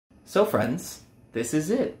So friends, this is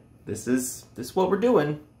it. This is what we're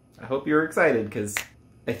doing. I hope you're excited because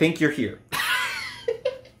I think you're here.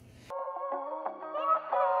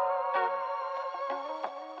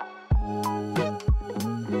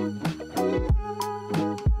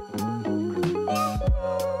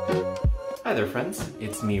 Hi there friends,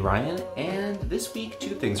 it's me Ryan, and this week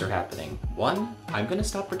two things are happening. One, I'm gonna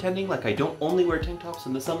stop pretending like I don't only wear tank tops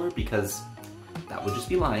in the summer because that would just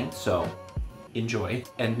be lying, so enjoy.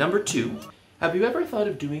 And number two, have you ever thought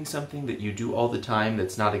of doing something that you do all the time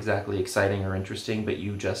that's not exactly exciting or interesting, but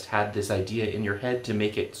you just had this idea in your head to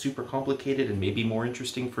make it super complicated and maybe more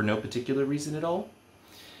interesting for no particular reason at all?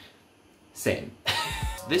 Same.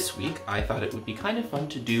 This week, I thought it would be kind of fun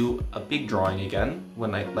to do a big drawing again,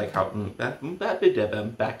 when I like how back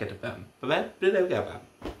at them.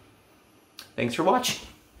 Thanks for watching.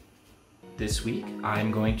 This week, I'm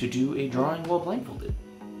going to do a drawing while blindfolded.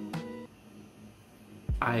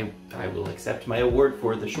 I will accept my award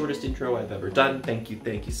for the shortest intro I've ever done. Thank you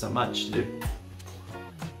so much.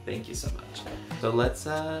 Thank you so much. So let's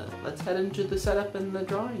head into the setup and the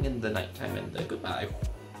drawing and the nighttime and the goodbye.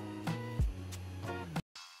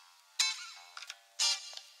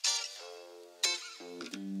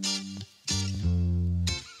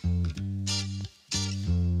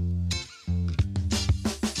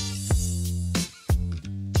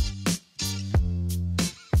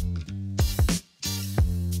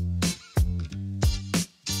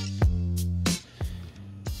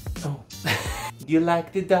 You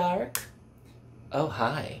like the dark? Oh,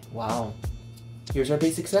 hi. Wow. Here's our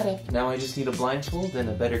basic setup. Now I just need a blindfold and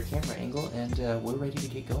a better camera angle, and we're ready to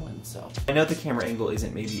get going, so. I know the camera angle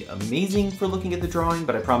isn't maybe amazing for looking at the drawing,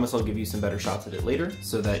 but I promise I'll give you some better shots of it later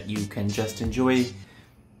so that you can just enjoy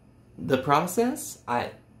the process.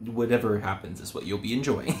 Whatever happens is what you'll be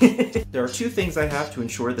enjoying. There are two things I have to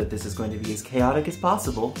ensure that this is going to be as chaotic as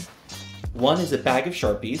possible. One is a bag of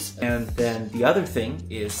Sharpies, and then the other thing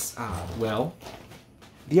is,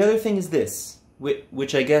 the other thing is this,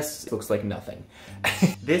 which I guess looks like nothing.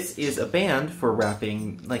 This is a band for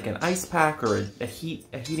wrapping like an ice pack or a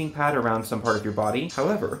heating pad around some part of your body.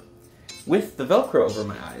 However, with the Velcro over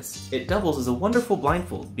my eyes, it doubles as a wonderful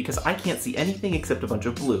blindfold because I can't see anything except a bunch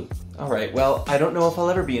of blue. Alright, well, I don't know if I'll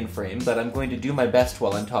ever be in frame, but I'm going to do my best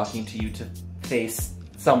while I'm talking to you to face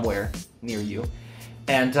somewhere near you.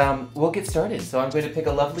 And we'll get started. So I'm going to pick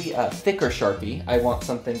a lovely thicker Sharpie. I want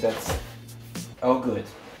something that's, oh good,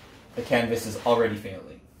 the canvas is already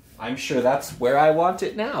failing. I'm sure that's where I want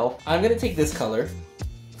it now. I'm gonna take this color.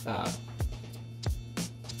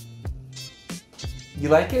 You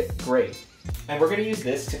like it? Great. And we're gonna use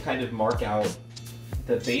this to kind of mark out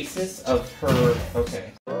the basis of her,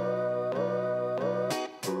 okay.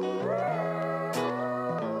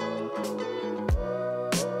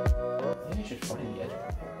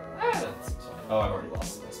 Oh, I've already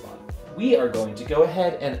lost my spot. We are going to go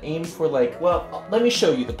ahead and aim for like, well, let me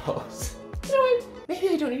show you the pose. You know what? Maybe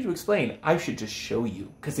I don't need to explain. I should just show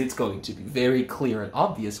you, because it's going to be very clear and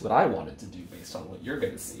obvious what I wanted to do based on what you're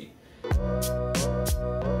going to see.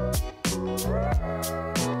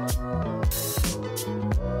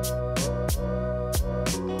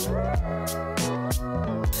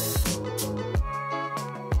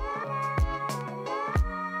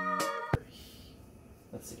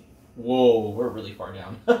 Let's see. Whoa, we're really far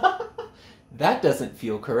down. That doesn't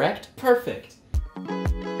feel correct. Perfect.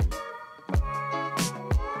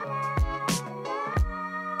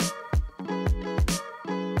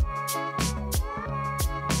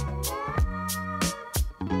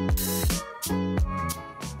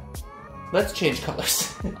 Let's change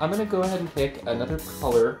colors. I'm gonna go ahead and pick another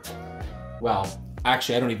color. Well,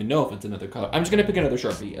 actually, I don't even know if it's another color. I'm just gonna pick another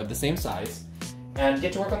Sharpie of the same size and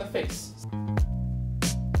get to work on the face.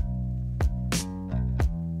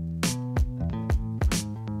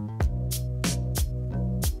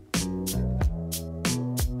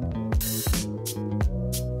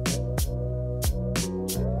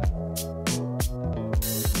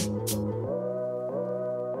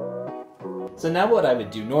 So now what I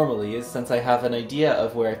would do normally is, since I have an idea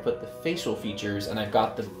of where I put the facial features and I've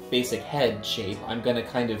got the basic head shape, I'm gonna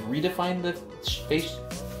kind of redefine the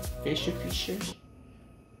facial features.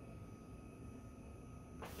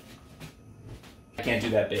 I can't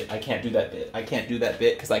do that bit, I can't do that bit, I can't do that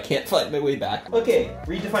bit because I can't find my way back. Okay,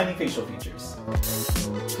 redefining facial features.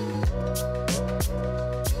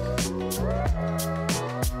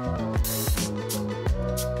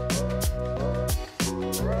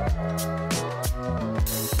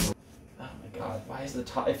 Why is the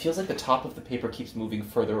top? It feels like the top of the paper keeps moving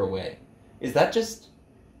further away. Is that just...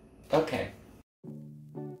 okay.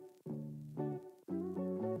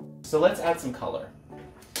 So let's add some color.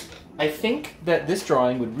 I think that this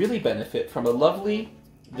drawing would really benefit from a lovely,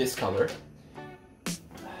 this color.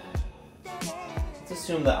 Let's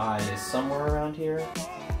assume the eye is somewhere around here.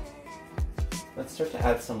 Let's start to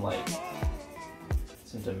add some, like,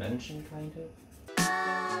 some dimension, kind of.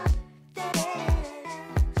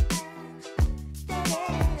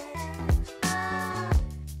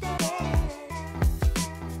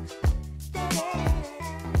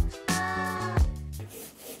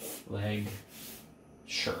 Leg.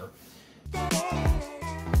 Sure.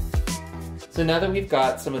 So now that we've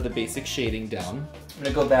got some of the basic shading down, I'm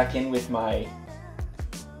gonna go back in with my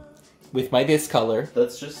this color.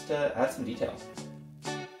 Let's just add some detail.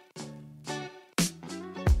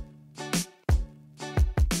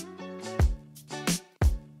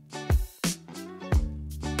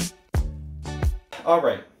 All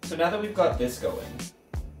right. So now that we've got this going,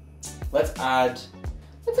 let's add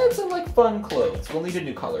some like fun clothes. We'll need a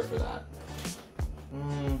new color for that.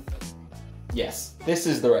 Yes, this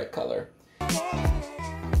is the right color.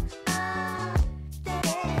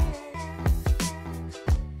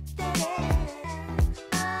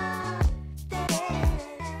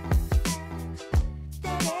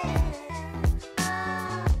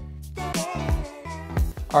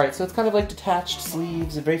 Alright, so it's kind of like detached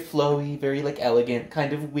sleeves, and very flowy, very like elegant,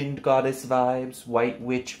 kind of wind goddess vibes, white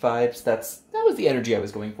witch vibes. That was the energy I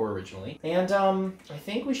was going for originally. And I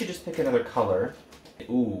think we should just pick another color.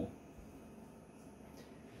 Ooh.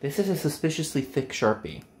 This is a suspiciously thick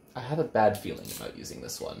Sharpie. I have a bad feeling about using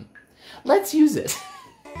this one. Let's use it!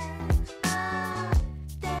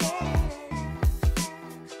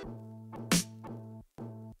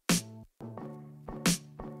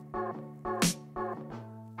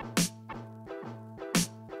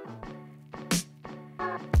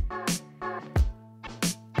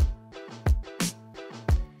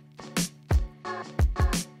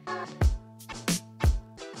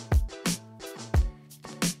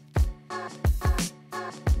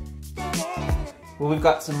 Well, we've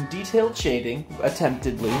got some detailed shading,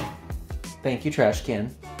 attemptedly. Thank you, Trash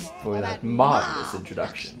Can, for that marvelous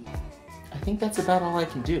introduction. I think that's about all I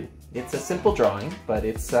can do. It's a simple drawing, but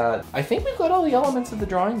it's, I think we've got all the elements of the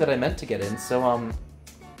drawing that I meant to get in, so, I'm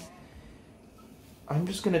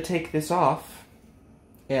just gonna take this off,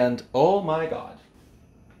 and oh my god.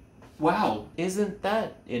 Wow, isn't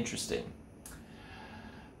that interesting?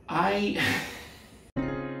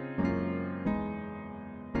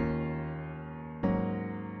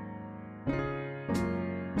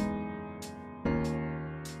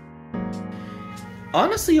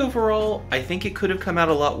 Honestly, overall, I think it could have come out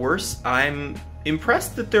a lot worse. I'm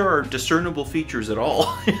impressed that there are discernible features at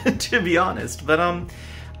all, to be honest. But I'm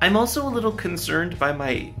also a little concerned by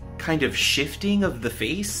my kind of shifting of the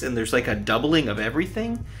face, and there's like a doubling of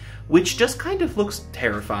everything, which just kind of looks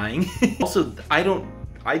terrifying. Also,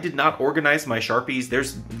 I did not organize my Sharpies.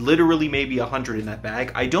 There's literally maybe 100 in that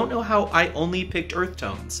bag. I don't know how I only picked earth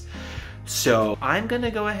tones. So I'm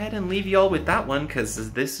gonna go ahead and leave y'all with that one, because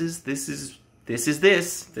that's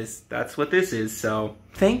what this is. So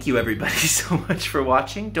thank you everybody so much for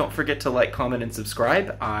watching. Don't forget to like, comment, and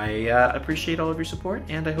subscribe. I appreciate all of your support,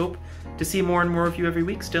 and I hope to see more and more of you every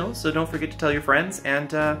week still, so don't forget to tell your friends,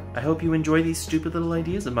 and I hope you enjoy these stupid little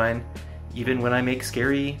ideas of mine, even when I make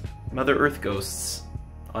scary Mother Earth ghosts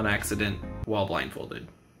on accident while blindfolded.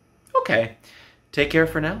 Okay, take care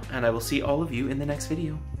for now, and I will see all of you in the next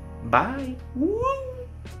video. Bye! Woo!